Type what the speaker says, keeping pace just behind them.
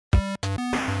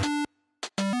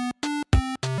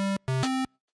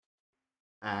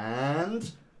And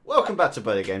welcome back to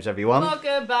Buddy Games, everyone.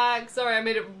 Welcome back. Sorry, I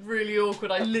made it really awkward.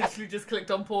 I literally just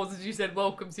clicked on pause as you said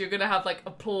welcome, so you're going to have like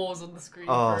applause on the screen.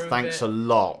 Oh, for thanks a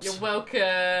lot. You're welcome.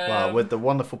 Well, with the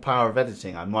wonderful power of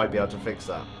editing, I might be able to fix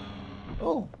that.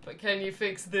 Oh. But can you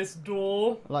fix this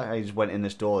door? I like how you just went in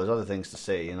this door. There's other things to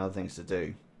see and other things to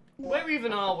do. Where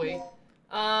even are we?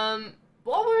 Well,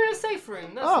 we're in a safe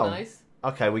room. That's nice.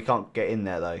 Okay, we can't get in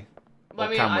there, though. I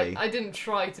mean, I didn't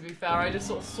try, to be fair. I just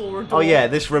sort of saw a door. Oh, yeah,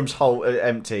 this room's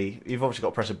empty. You've obviously got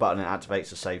to press a button and it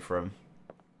activates the safe room.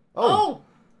 Oh!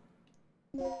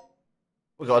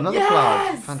 We've got another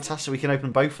plug. Fantastic. We can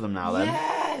open both of them now, then.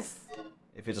 Yes!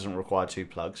 If it doesn't require 2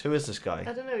 plugs. Who is this guy?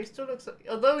 I don't know. He still looks like...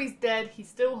 Although he's dead, he's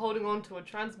still holding on to a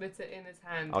transmitter in his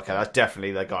hand. Okay, that's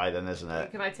definitely the guy, then, isn't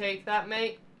it? Can I take that,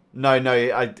 mate? No,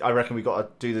 I reckon we got to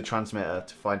do the transmitter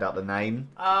to find out the name.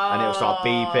 And it'll start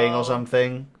beeping or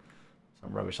something.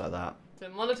 Some rubbish like that. To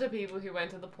monitor people who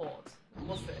enter the port.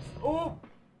 What's this? Oh,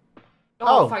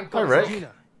 thank hi, God. Rick.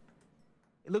 Gina,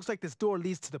 it looks like this door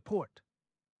leads to the port.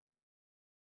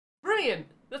 Brilliant!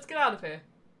 Let's get out of here.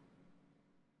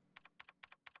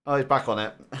 Oh, he's back on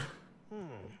it.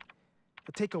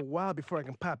 It'll take a while before I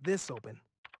can pop this open.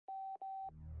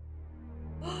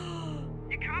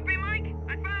 You copy, Mike?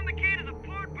 I found the key to the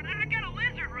port, but I got a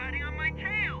lizard riding on my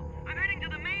tail. I'm heading to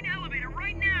the main elevator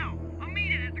right now. I'll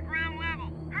meet it at the ground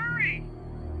level. Hurry!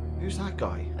 Who's that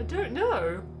guy? I don't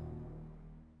know.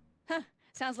 Huh.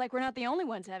 Sounds like we're not the only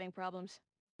ones having problems.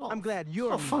 I'm glad you're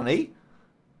Not funny.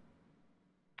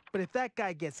 But if that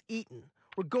guy gets eaten,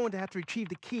 we're going to have to retrieve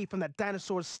the key from that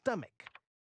dinosaur's stomach.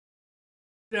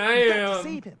 We got to Damn.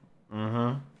 save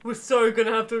him. We're so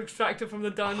gonna have to extract it from the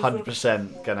dinosaur.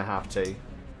 100% gonna have to.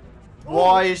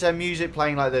 Why is there music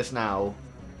playing like this now?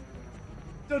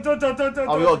 Oh, we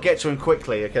got to get to him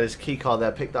quickly. Okay, there's a key card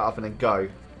there. Pick that up and then go.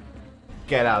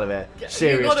 Get out of it.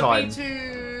 Serious time. You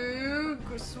gotta be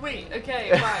too sweet.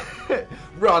 Okay, right.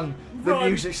 Run. The Run.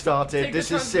 music started. Take This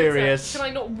the is transmitter. serious. Can I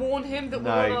not warn him that we're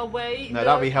No. on our way? No,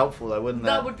 that'd be helpful though, wouldn't it?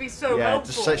 That would be so yeah,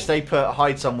 helpful. just stay put,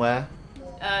 hide somewhere.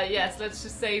 Yes, let's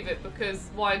just save it because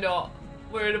why not?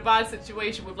 We're in a bad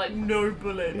situation with like no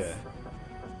bullets. Yeah.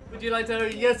 Would you like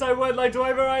to? Yes, I would like to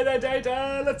override that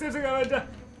data. Let's just go.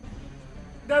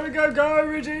 There we go,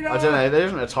 Regina. I don't know, there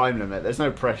isn't a time limit, there's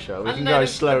no pressure. We And can then go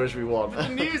as slow as we want. The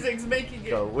music's making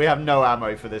it. Cool. We have no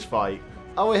ammo for this fight.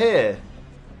 Oh, we're here.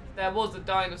 There was a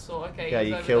dinosaur. Okay. Yeah, he's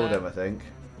you over killed there. him, I think.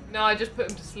 No, I just put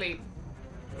him to sleep.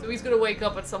 So he's gonna wake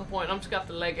up at some point. I'm just gonna have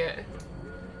to leg it.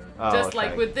 Oh, Just okay.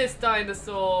 like with this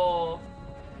dinosaur.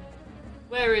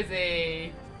 Where is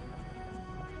he?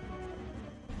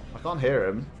 I can't hear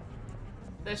him.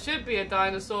 There should be a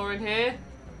dinosaur in here.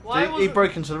 He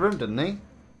broke into the room, didn't he?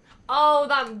 Oh,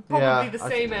 that probably Yeah, the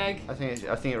same egg. I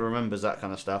think it remembers that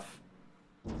kind of stuff.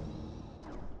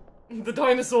 The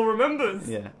dinosaur remembers.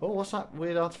 Yeah. Oh, what's that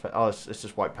weird artifact? Oh, it's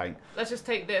just white paint. Let's just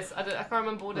take this. I can't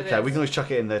remember what it is. Okay, we can always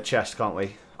chuck it in the chest, can't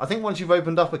we? I think once you've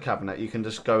opened up a cabinet, you can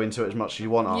just go into it as much as you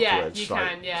want afterwards. Yeah, you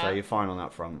can, yeah. So you're fine on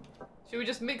that front. Should we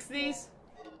just mix these?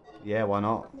 Yeah, why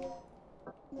not?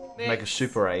 Make a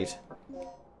super aid.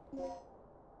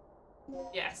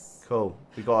 Yes. Cool.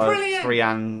 We got Brilliant! a 3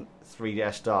 and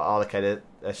 3DS start. Oh, okay,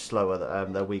 they're slower.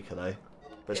 They're weaker though.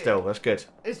 But still, that's good.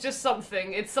 It's just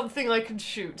something. It's something I can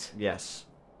shoot. Yes.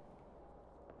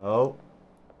 Oh.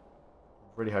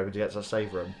 Really hoping to get to that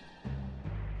save room.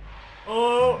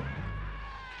 Oh.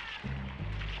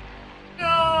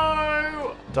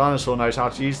 No! Dinosaur knows how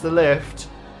to use the lift.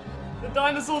 The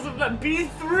dinosaurs have left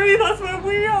B3. That's where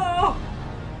we are.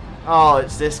 Oh,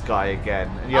 it's this guy again.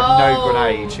 And you have no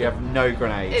grenades. You have no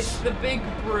grenades. It's the big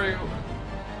brute.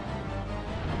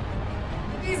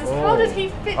 Jesus, how did he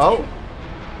fit in?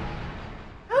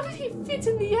 How did he fit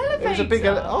in the elevator? It was a big...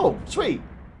 Oh, sweet.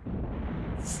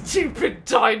 Stupid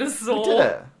dinosaur. We did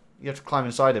it. You have to climb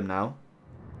inside him now.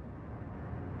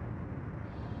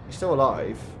 He's still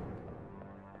alive.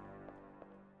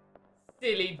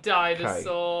 Silly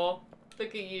dinosaur.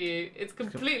 Look at you. It's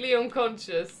completely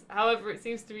unconscious. However, it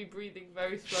seems to be breathing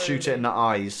very slowly. Shoot it in the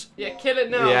eyes. Yeah, kill it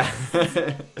now. Yeah.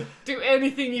 Do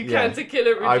anything you can to kill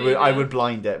it, Regina. I would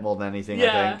blind it more than anything,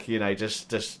 Yeah. I think. You know,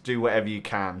 just do whatever you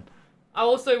can. I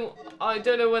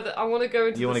don't know whether I want to go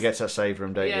into. You want to get to that save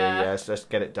room, don't you? Yeah. Yes, let's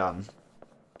get it done.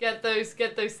 Get those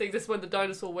things. This is when the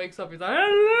dinosaur wakes up. He's like,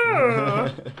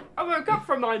 hello. I woke up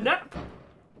from my nap.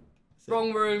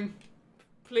 Wrong room.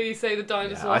 Please say the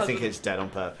dinosaur. Yeah, I think it's dead on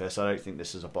purpose. I don't think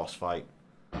this is a boss fight.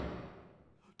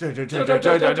 Oh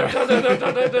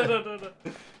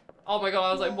my god!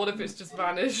 I was like, what if it's just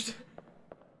vanished?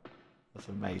 That's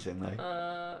amazing,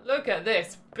 though. Look at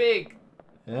this big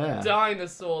Yeah.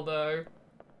 dinosaur, though.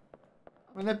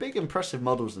 I mean, they're big, impressive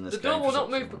models in this game. The door will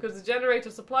not move because the generator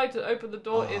supplied to open the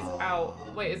door is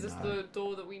out. Wait, is this the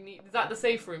door that we need? Is that the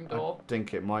safe room door? I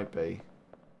think it might be.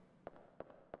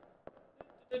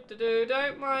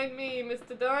 Don't mind me,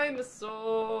 Mr.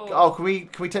 Dinosaur. Oh, can we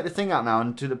take the thing out now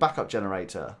and do the backup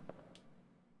generator?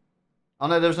 Oh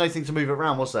no, there was no thing to move it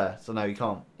around, was there? So no, you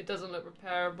can't. It doesn't look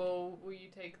repairable. Will you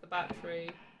take the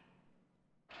battery?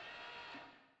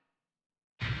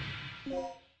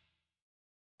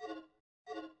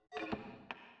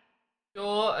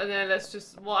 Sure, and then let's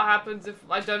just... What happens if...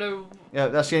 I don't know... Yeah,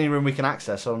 that's the only room we can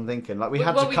access, so I'm thinking. Like, we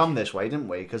had to come this way, didn't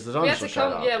we? Because the dinosaur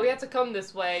showed up. Yeah, we had to come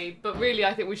this way, but really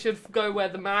I think we should go where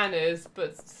the man is,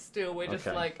 but still we're just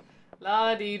like...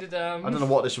 La-dee-da-dum. I don't know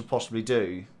what this would possibly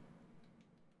do.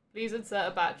 Please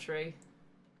insert a battery.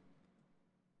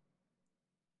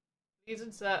 Please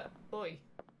insert... Boy.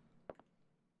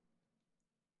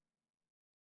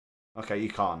 Okay, you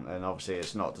can't, and obviously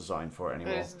it's not designed for it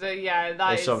anymore.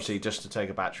 It's obviously just to take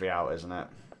a battery out, isn't it?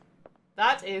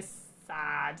 That is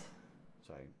sad.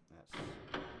 So,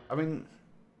 I mean,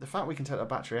 the fact we can take that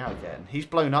battery out again, he's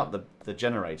blown up the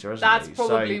generator, hasn't he? That's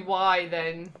probably why,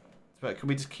 then. But can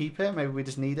we just keep it? Maybe we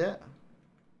just need it?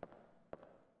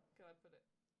 Can I put it?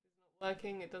 It's not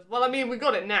working, it does... Well, I mean, we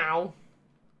got it now.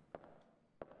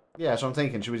 Yeah, so I'm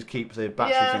thinking, should we just keep the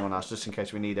battery thing on us, just in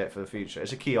case we need it for the future?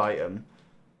 It's a key item.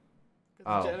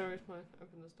 The generator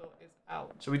open this door is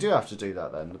out. So we do have to do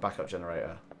that then, the backup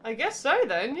generator. I guess so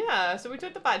then, yeah. So we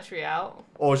took the battery out.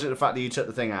 Or is it the fact that you took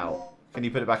the thing out? Can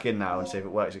you put it back in now and see if it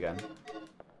works again?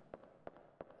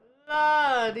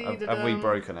 Have we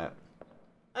broken it?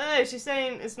 I don't know, she's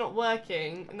saying it's not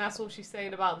working, and that's all she's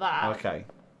saying about that. Okay.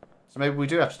 So maybe we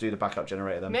do have to do the backup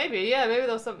generator then. Maybe, yeah, maybe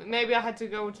there was something. Maybe I had to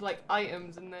go to like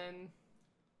items and then...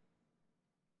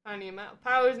 Only amount of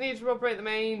power is needed to operate the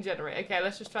main generator. Okay,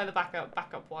 let's just try the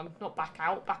backup one. Not back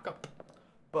out, backup.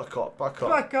 Backup.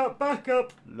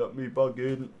 Backup. Let me bug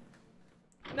in.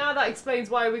 Now that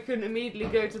explains why we couldn't immediately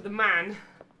go to the man.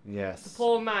 Yes. The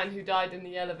poor man who died in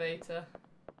the elevator.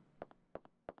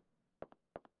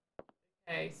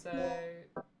 Okay, so...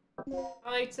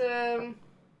 Item...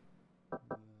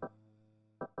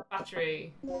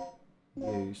 Battery.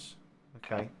 Use.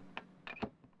 Okay.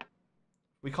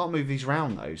 We can't move these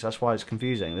around though, so that's why it's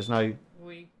confusing. There's no...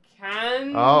 We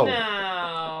can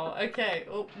now. Okay.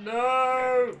 Oh,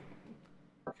 no!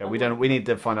 Okay, we need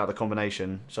to find out the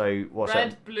combination. So, what's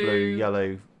red, that? Blue,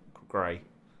 yellow, grey.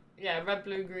 Yeah, red,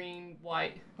 blue, green,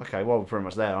 white. Okay, well, we're pretty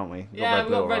much there, aren't we? We've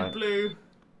got red, blue.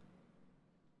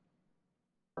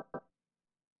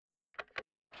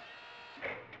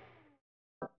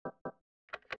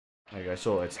 There you go,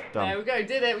 sorted. Done. There we go,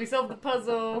 did it. We solved the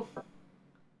puzzle.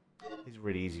 These are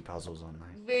really easy puzzles, aren't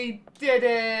they? We did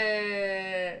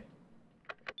it!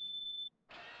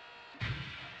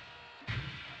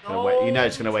 You know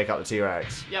it's going to wake up the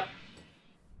T-Rex. Yep.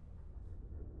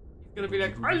 He's going to be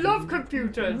like, I love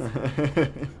computers!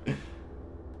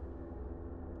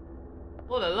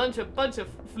 What a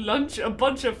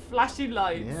bunch of flashy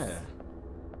lights. Yeah.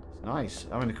 It's nice.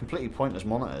 I mean, completely pointless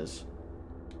monitors.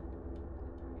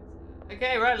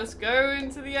 Okay, right, let's go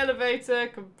into the elevator,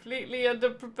 completely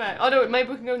underprepared. Oh no,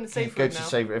 maybe we can go in the safe room now. Go to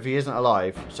safe room. If he isn't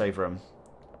alive, save room.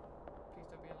 Please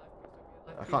don't be alive, please don't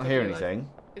be alive. I can't hear anything.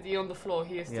 Is he on the floor?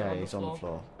 He is still on the floor. Yeah, he's on the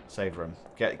floor. Save room.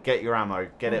 Get your ammo.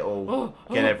 Get it all.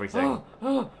 Get everything.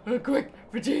 Quick,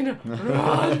 Regina,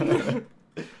 run!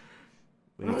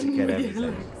 We need to get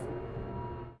everything.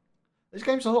 This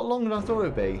game's a lot longer than I thought it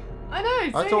would be. I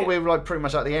know. I thought we were like pretty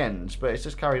much at the end, but it's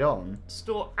just carried on.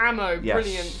 Store ammo. Yes.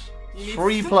 Brilliant. You need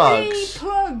 3 plugs. 3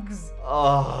 plugs.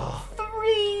 Oh.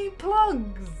 3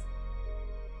 plugs.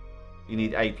 You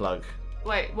need a plug.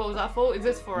 Wait, what was that for? Is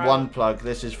this for 1 plug?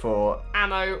 This is for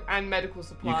ammo and medical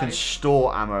supplies. You can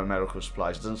store ammo and medical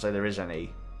supplies. It doesn't say there is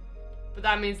any. But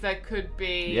that means there could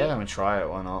be. Yeah, I'm gonna try it.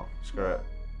 Why not? Screw it.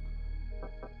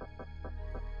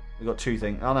 We got 2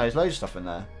 things. Oh no, there's loads of stuff in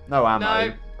there. No ammo.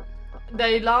 No,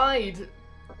 they lied.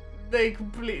 They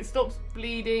completely stops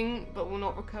bleeding, but will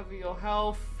not recover your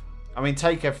health. I mean,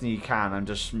 take everything you can and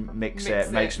just mix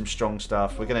it, make some strong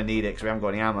stuff. We're going to need it because we haven't got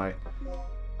any ammo.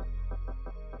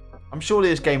 I'm sure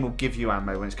this game will give you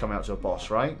ammo when it's coming out to a boss,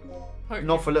 right? Hopefully.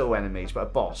 Not for little enemies, but a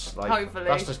boss. Like, hopefully.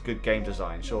 That's just good game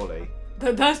design, surely.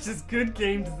 That's just good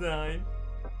game design.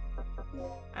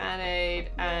 And aid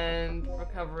and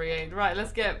recovery aid. Right,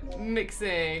 let's get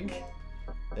mixing.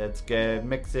 Let's get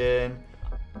mixing.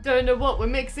 Don't know what we're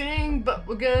mixing, but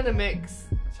we're gonna mix.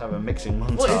 Let's have a mixing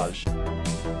montage.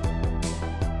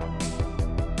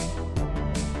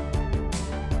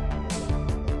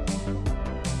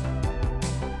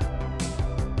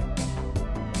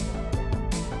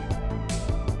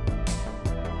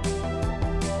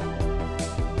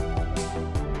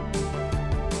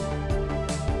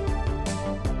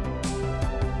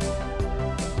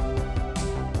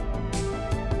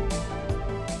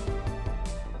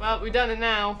 Oh, we've done it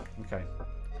now. Okay.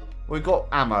 We've got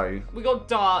ammo. We got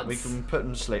darts. We can put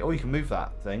them to sleep. Oh, you can move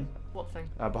that thing. What thing?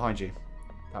 Behind you.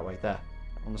 That way, there.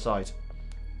 On the side.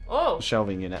 Oh. The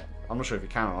shelving unit. I'm not sure if you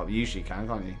can or not, but usually you can,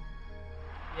 can't you?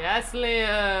 Yes,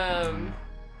 Liam.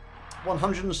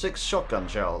 106 shotgun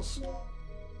shells.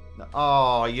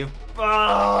 Oh, you...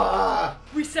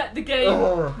 Reset the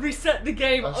game. Reset the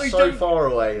game. That's so far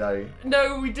away, though.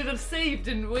 No, we did a save,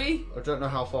 didn't we? I don't know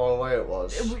how far away it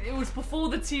was. It was before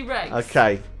the T-Rex.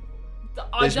 Okay.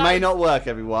 This may not work,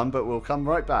 everyone, but we'll come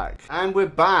right back. And we're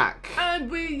back. And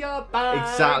we are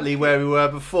back. Exactly where we were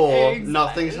before. Exactly.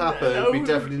 Nothing's happened. No. We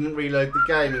definitely didn't reload the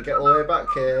game and get all the way back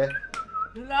here.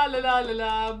 La la la la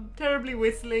la. Terribly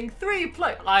whistling. 3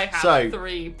 plugs. I have So,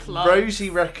 3 plugs. Rosie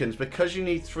reckons because you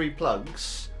need 3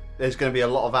 plugs, there's going to be a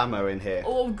lot of ammo in here.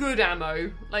 Or good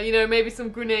ammo. Like, you know, maybe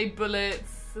some grenade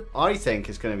bullets. I think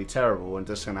it's going to be terrible and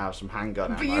just going to have some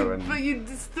handgun ammo.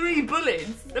 It's 3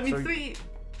 bullets. I mean, 3...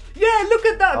 Yeah, look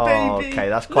at that, baby. Okay,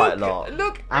 that's quite a lot.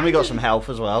 Look. And we got some health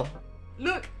as well.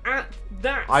 Look at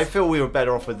that. I feel we were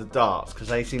better off with the darts because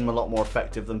they seem a lot more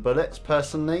effective than bullets,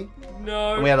 personally.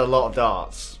 No. And we had a lot of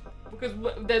darts. Because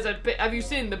there's a bit. Have you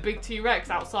seen the big T-Rex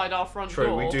outside our front door?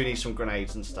 True, we do need some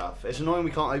grenades and stuff. It's annoying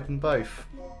we can't open both.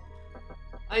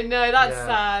 I know, that's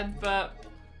sad, but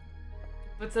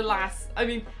alas. I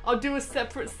mean, I'll do a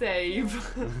separate save.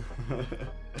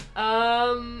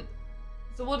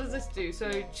 So what does this do? So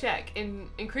check.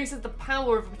 Increases the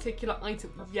power of a particular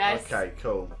item. Yes. Okay,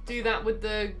 cool. Do that with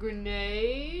the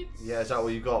grenades. Yeah, is that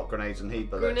what you got? Grenades and heat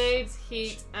bullets? Grenades,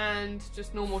 heat, and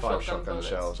just normal 5 shotgun bullets.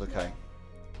 shells, okay.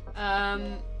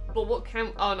 But what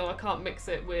can... Oh no, I can't mix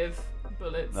it with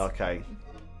bullets. Okay.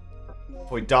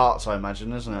 Probably darts, I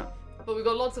imagine, isn't it? But we've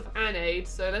got lots of anode,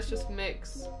 so let's just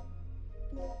mix...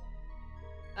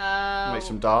 Make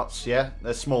some darts, yeah.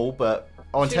 They're small, but...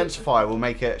 Oh, intensifier will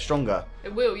make it stronger.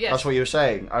 It will, yes. That's what you were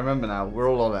saying. I remember now. We're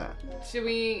all on it. Should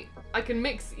we... I can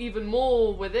mix even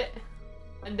more with it,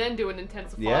 and then do an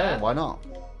intensifier. Yeah, why not?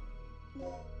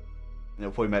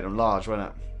 It'll probably make them large, won't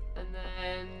it? And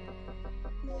then...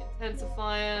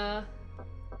 Intensifier...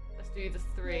 Let's do the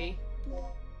 3.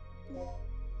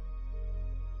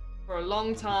 For a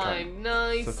long time. Okay.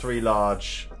 Nice. So 3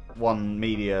 large, 1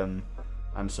 medium,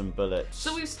 and some bullets.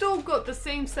 So we've still got the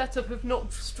same setup, if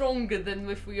not stronger, than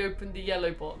if we opened the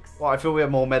yellow box. Well, I feel we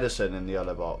had more medicine in the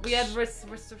yellow box. We had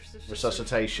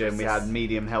resuscitation, we had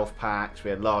medium health packs,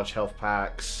 we had large health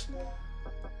packs.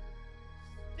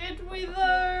 Did we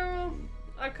though?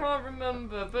 I can't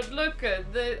remember, but look at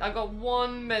I got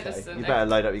 1 medicine. Okay. You better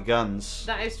load up your guns.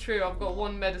 That is true, I've got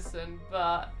 1 medicine,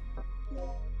 but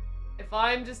if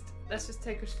I'm just... Let's just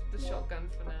take the shotgun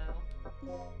for now.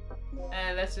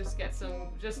 And let's just get some,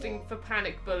 for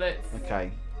panic bullets.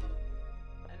 Okay.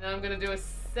 And then I'm going to do a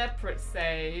separate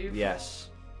save. Yes.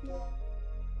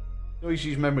 Always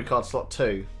use memory card slot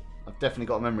 2. I've definitely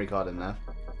got a memory card in there.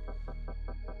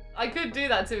 I could do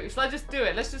that too. Shall I just do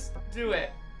it? Let's just do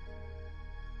it.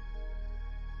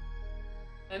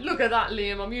 And look at that,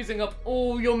 Liam. I'm using up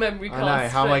all your memory cards. I know.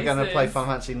 How am I going to play Final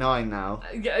Fantasy 9 now?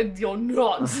 You're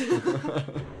not.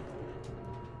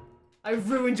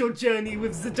 I've ruined your journey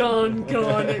with Zidane,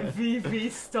 Garnet, Vivi,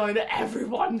 Steiner,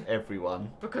 everyone.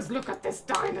 Everyone. Because look at this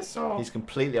dinosaur. He's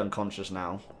completely unconscious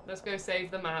now. Let's go save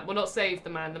the man. Well, not save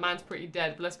the man. The man's pretty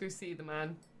dead, but let's go see the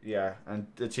man. Yeah, and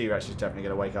the T-Rex is definitely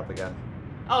going to wake up again.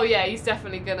 Oh yeah, he's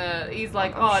definitely gonna... He's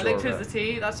like, I'm sure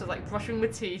electricity. That's just like brushing my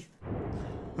teeth.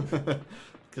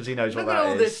 Because he knows what that is. Look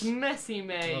at all this mess he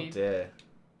made. Oh dear.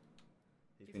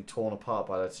 He's been torn apart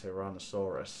by the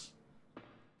Tyrannosaurus.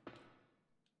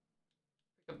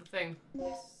 Pick up the thing.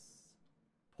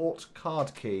 Port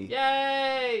card key.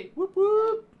 Yay! Whoop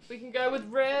whoop! We can go with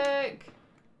Rick.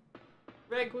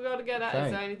 Rick, we gotta get out. Okay.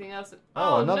 Is there anything else?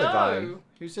 Oh, another no. guy.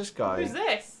 Who's this guy? Who's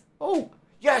this? Oh,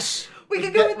 yes! We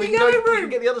can go in the yellow room! We can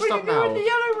get the other stuff now. We can go in the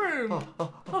yellow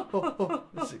room!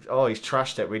 Oh, he's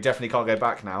trashed it. We definitely can't go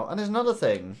back now. And there's another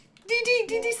thing. Did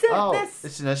he say this?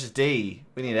 This is D.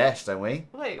 We need S, don't we?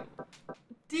 Wait.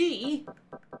 D?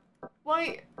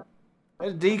 Why? Where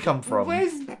did D come from?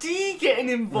 Where's D getting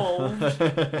involved?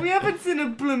 We haven't seen a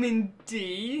blooming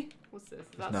D. What's this?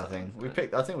 That's nothing.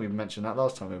 I think we mentioned that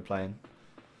last time we were playing.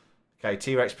 Okay,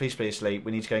 T-Rex, please be asleep.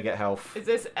 We need to go get health. Is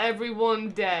this everyone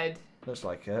dead? Looks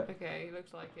like it. Okay,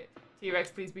 looks like it.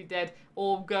 T-Rex, please be dead.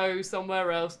 Or go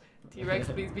somewhere else. T-Rex,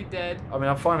 please be dead. I mean,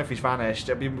 I'm fine if he's vanished.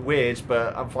 It'd be weird,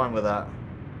 but I'm fine with that.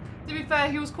 To be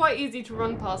fair, he was quite easy to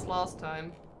run past last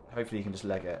time. Hopefully you can just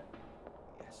leg it.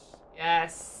 Yes.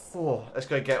 Yes. Oh, let's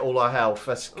go get all our health.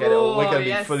 Let's get it all. We're going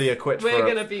to be fully equipped We're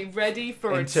going to be ready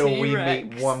for until a we T-Rex.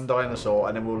 meet one dinosaur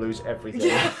and then we'll lose everything.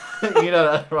 Yeah. You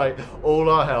know that, right? All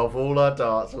our health, all our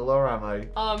darts, all our ammo.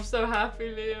 Oh, I'm so happy,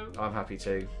 Liam. I'm happy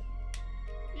too.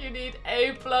 You need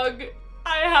a plug.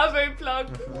 I have a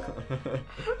plug.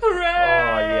 Hooray!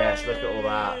 Oh yes, look at all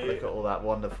that. Look at all that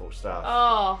wonderful stuff.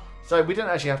 Oh. So we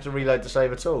didn't actually have to reload the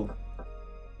save at all.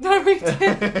 No, we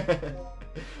didn't.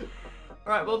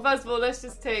 Right, well, first of all, let's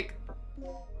just take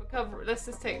let's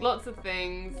just take lots of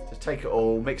things. Just take it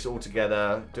all, mix it all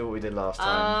together, do what we did last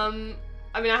time.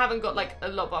 I mean, I haven't got like a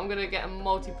lot, but I'm gonna get a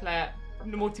multiplayer.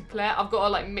 I've got to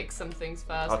like mix some things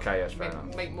first. Okay, yes, fair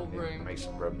enough. Make more room. Make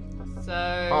some room. So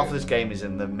half of this game is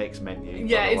in the mix menu.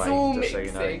 Yeah, by the it's way, all just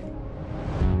mixing. So you know.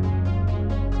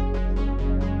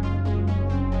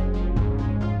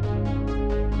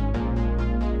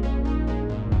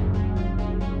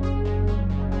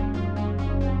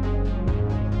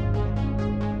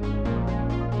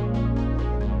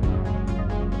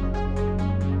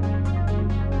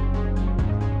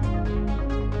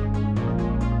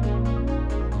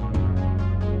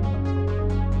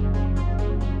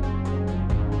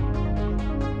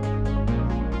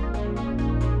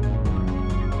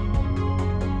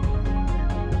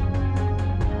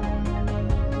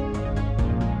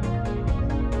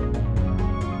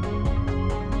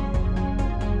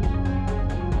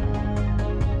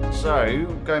 So,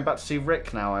 going back to see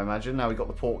Rick now, I imagine. Now we've got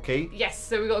the port key. Yes,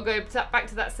 so we've got to go back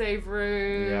to that save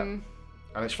room. Yeah.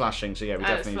 And it's flashing, so yeah, we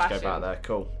definitely need to go back there.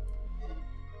 Cool.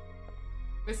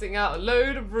 Missing out a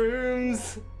load of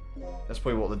rooms. That's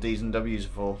probably what the D's and W's are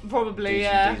for. Probably, D's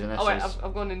yeah. and Oh wait, S's.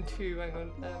 I've gone in 2. Hang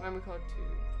on, memory card 2.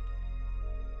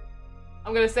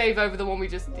 I'm gonna save over the one we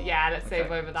just. Yeah, let's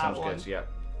save over that Sounds one. good, yeah.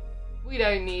 We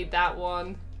don't need that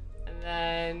one. And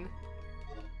then.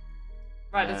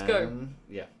 Right, let's go.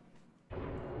 Yeah.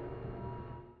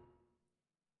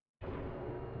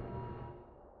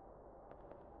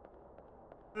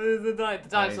 The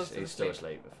dinosaur's He's still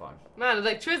asleep, but fine. Man,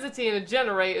 electricity in a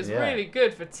generator is really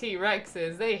good for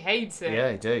T-Rexes. They hate it.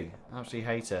 Yeah, they do. Absolutely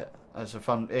hate it. That's a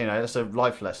fun, that's a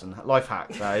life lesson, life hack,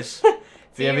 that is.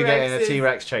 If you ever get in a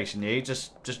T-Rex chasing you,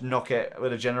 just knock it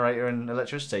with a generator and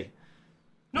electricity.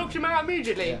 Knocks him out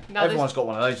immediately. Yeah. Now Everyone's got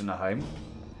one of those in their home.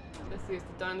 Let's use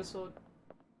the dinosaur.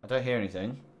 I don't hear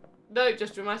anything. No,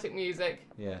 just dramatic music.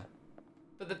 Yeah.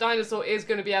 But the dinosaur is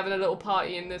going to be having a little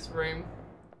party in this room.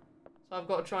 So I've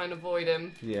got to try and avoid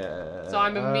him. Yeah. So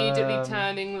I'm immediately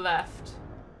turning left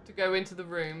to go into the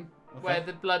room where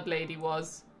the blood lady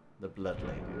was. The blood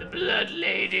lady. The blood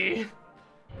lady.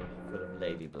 Full of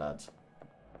lady blood.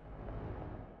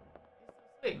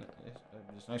 Sleep.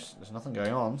 There's nothing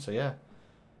going on, so yeah.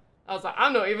 I was like,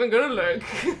 I'm not even going to look.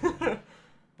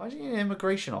 Why do you need an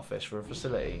immigration office for a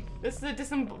facility? This is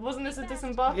a wasn't this a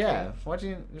disembarking? Yeah. Why do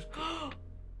you just...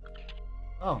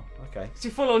 Oh, okay. She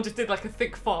full on just did like a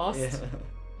thick fast. Yeah.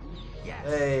 Yes.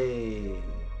 Hey.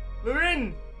 We're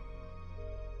in.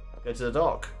 Go to the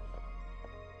dock.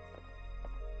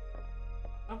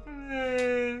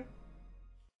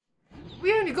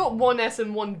 We only got one S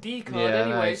and one D card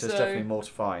anyway, no, so so there's definitely more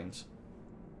to find.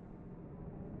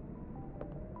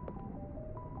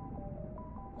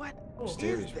 What?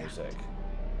 Mysterious music.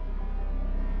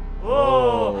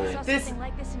 Whoa! I saw something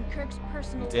like this in Kirk's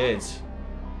personal He did. lab.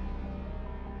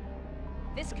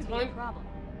 This could be a problem.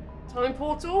 Time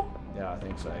portal? Yeah, I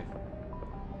think so.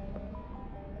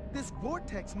 This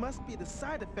vortex must be the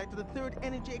side effect of the third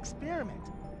energy experiment.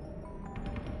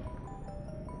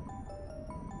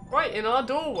 Right in our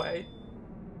doorway.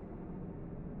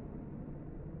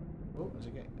 Oh, is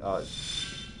it getting... Oh,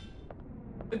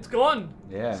 It's gone.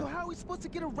 yeah. So how are we supposed to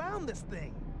get around this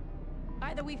thing?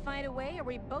 Either we find a way or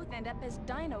we both end up as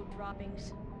dino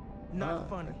droppings. Not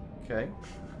funny. Okay.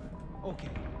 Okay.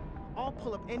 I'll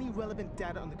pull up any relevant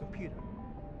data on the computer.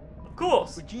 Of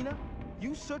course. Regina,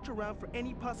 you search around for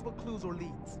any possible clues or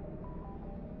leads.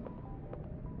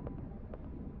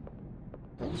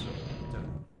 Let's see what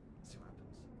happens.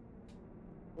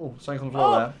 Oh, something on the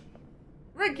floor there.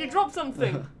 Rick, you dropped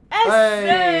something.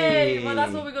 Hey! Well,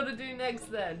 that's what we got to do next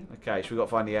then. Okay, so we got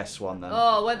to find the S one then.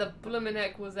 Oh, where the bloomin'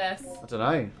 heck was S? I don't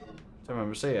know. Don't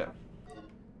remember see it.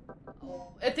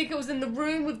 I think it was in the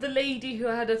room with the lady who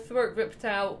had her throat ripped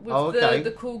out with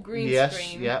the cool green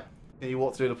screen. Yes, yeah. Can you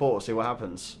walk through the portal, see what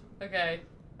happens? Okay.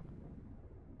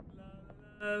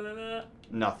 La, la, la.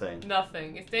 Nothing.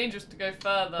 Nothing. It's dangerous to go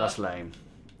further. That's lame.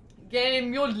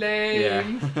 Game, you're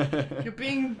lame. Yeah. You're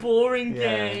being boring,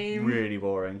 Yeah, game. really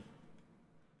boring.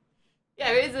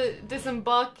 Yeah, it is a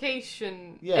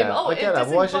disembarkation. Yeah, I get that.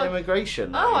 Why is it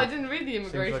immigration? Oh, though? I didn't read the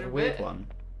immigration Seems like a weird bit. one.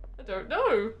 I don't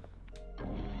know.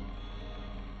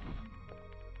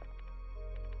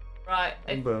 Right,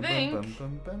 I think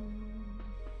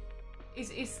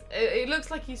it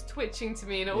looks like he's twitching to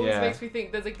me, and it always makes me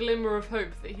think there's a glimmer of hope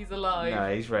that he's alive.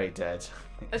 No, he's very dead.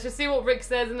 Let's just see what Rick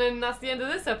says, and then that's the end of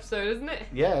this episode, isn't it?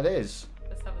 Yeah, it is.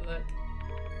 Let's have a look.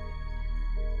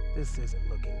 This isn't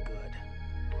looking good.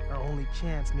 Our only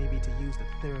chance may be to use the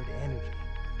third energy.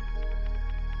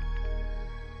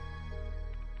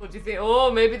 What do you think?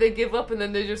 Oh, maybe they give up and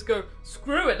then they just go,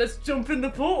 screw it, let's jump in the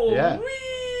portal. Yeah.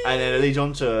 Whee! And then it leads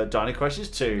on to Dino Crisis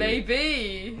 2.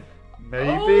 Maybe. Maybe.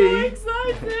 Oh, I'm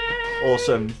excited.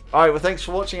 Awesome. Alright, well, thanks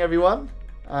for watching, everyone.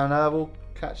 And we'll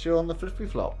catch you on the flippy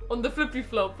flop. On the flippy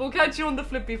flop. We'll catch you on the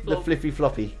flippy flop. The flippy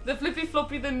floppy. The flippy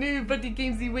floppy, the new buddy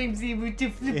gamesy wamesy with the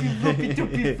flippy floppy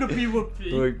toppy floppy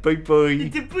whoopy. Alright, bye bye.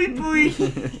 Bye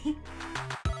bye.